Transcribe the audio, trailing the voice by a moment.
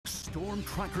Storm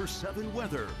Tracker 7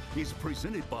 weather is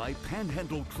presented by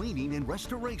Panhandle Cleaning and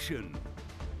Restoration.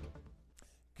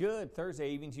 Good Thursday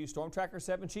evening to you. Storm Tracker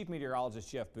 7 Chief Meteorologist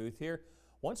Jeff Booth here.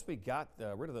 Once we got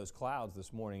rid of those clouds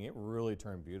this morning, it really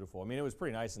turned beautiful. I mean, it was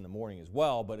pretty nice in the morning as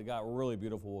well, but it got really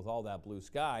beautiful with all that blue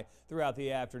sky throughout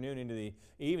the afternoon into the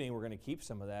evening. We're going to keep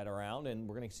some of that around, and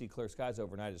we're going to see clear skies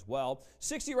overnight as well.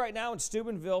 60 right now in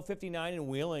Steubenville, 59 in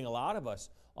Wheeling. A lot of us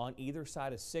on either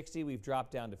side of 60. We've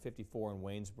dropped down to 54 in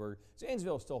Waynesburg.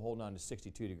 Zanesville is still holding on to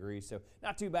 62 degrees, so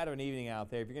not too bad of an evening out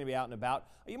there. If you're going to be out and about,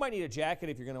 you might need a jacket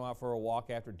if you're going to go out for a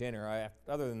walk after dinner.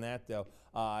 Other than that, though,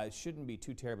 it shouldn't be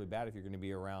too terribly bad if you're going to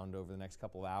be around over the next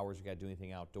couple of hours. You got to do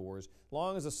anything outdoors. As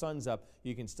long as the sun's up,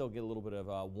 you can still get a little bit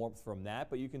of warmth from that.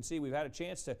 But you can see we've had a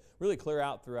chance to really clear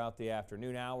out throughout the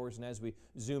afternoon hours. And as we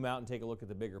zoom out and take a look at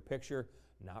the bigger picture,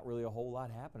 not really a whole lot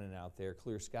happening out there.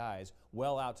 Clear skies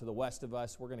well out to the west of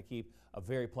us. We're going to keep a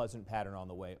very pleasant pattern on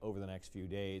the way over the next few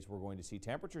days. We're going to see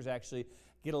temperatures actually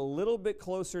get a little bit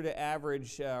closer to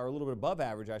average, or a little bit above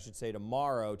average, I should say,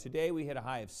 tomorrow. Today we hit a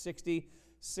high of 60.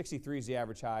 63 is the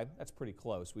average high. That's pretty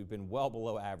close. We've been well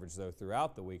below average, though,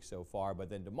 throughout the week so far. But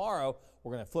then tomorrow,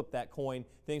 we're going to flip that coin.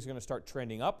 Things are going to start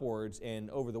trending upwards. And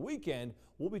over the weekend,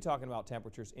 we'll be talking about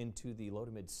temperatures into the low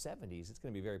to mid 70s. It's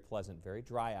going to be very pleasant, very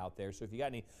dry out there. So if you got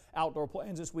any outdoor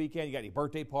plans this weekend, you got any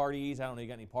birthday parties, I don't know, you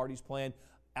got any parties planned,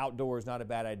 outdoors, not a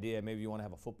bad idea. Maybe you want to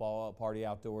have a football party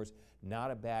outdoors, not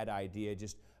a bad idea.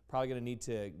 Just probably going to need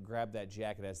to grab that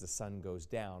jacket as the sun goes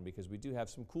down because we do have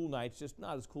some cool nights, just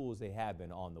not as cool as they have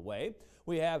been on the way.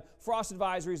 We have frost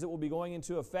advisories that will be going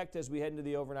into effect as we head into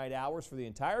the overnight hours for the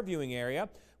entire viewing area,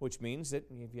 which means that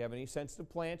if you have any sensitive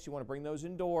plants, you want to bring those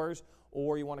indoors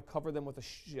or you want to cover them with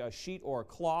a sheet or a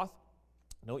cloth.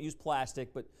 Don't use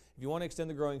plastic, but if you want to extend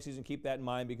the growing season, keep that in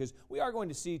mind because we are going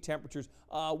to see temperatures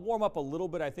warm up a little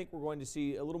bit. I think we're going to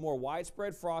see a little more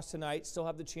widespread frost tonight, still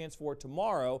have the chance for it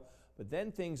tomorrow. But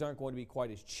then things aren't going to be quite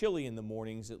as chilly in the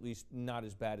mornings, at least not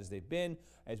as bad as they've been.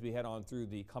 As we head on through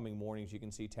the coming mornings, you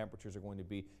can see temperatures are going to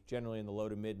be generally in the low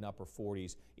to mid and upper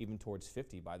 40s, even towards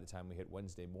 50 by the time we hit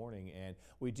Wednesday morning. And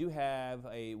we did have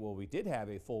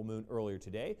a full moon earlier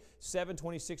today.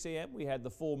 7:26 a.m. we had the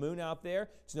full moon out there.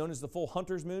 It's known as the full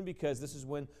hunter's moon because this is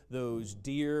when those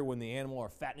deer, when the animal are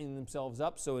fattening themselves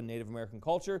up. So in Native American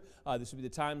culture, this would be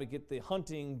the time to get the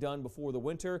hunting done before the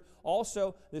winter.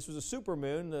 Also, this was a super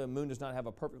moon. The moon does not have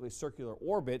a perfectly circular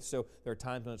orbit, so there are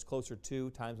times when it's closer to,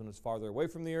 times when it's farther away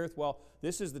from the Earth. Well,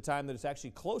 this is the time that it's actually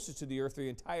closest to the Earth the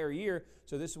entire year,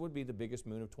 so this would be the biggest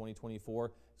moon of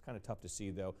 2024. It's kind of tough to see,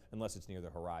 though, unless it's near the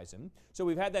horizon. So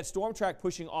we've had that storm track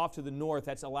pushing off to the north.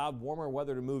 That's allowed warmer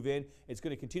weather to move in. It's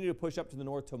going to continue to push up to the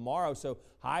north tomorrow, so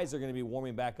highs are going to be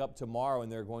warming back up tomorrow, and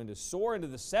they're going to soar into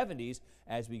the 70s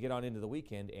as we get on into the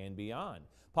weekend and beyond.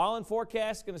 Pollen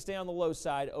forecast going to stay on the low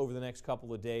side over the next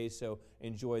couple of days, so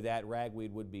enjoy that.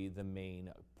 Ragweed would be the main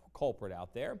culprit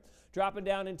out there. Dropping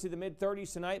down into the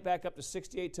mid-30s tonight, back up to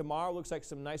 68 tomorrow. Looks like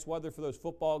some nice weather for those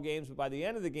football games, but by the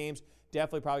end of the games,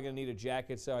 definitely probably going to need a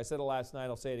jacket. So I said it last night,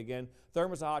 I'll say it again.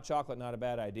 Thermos of hot chocolate, not a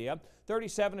bad idea.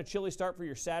 37, a chilly start for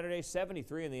your Saturday.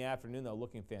 73 in the afternoon, though,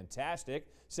 looking fantastic.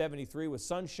 73 with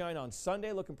sunshine on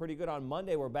Sunday, looking pretty good on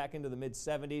Monday. We're back into the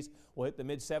mid-70s. We'll hit the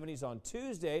mid-70s on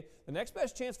Tuesday. The next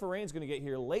best chance for rain is going to get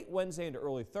here late Wednesday into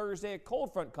early Thursday. A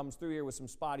cold front comes through here with some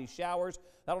spotty showers.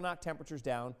 That'll knock temperatures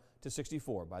down to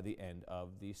 64 by the end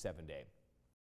of the 7-day.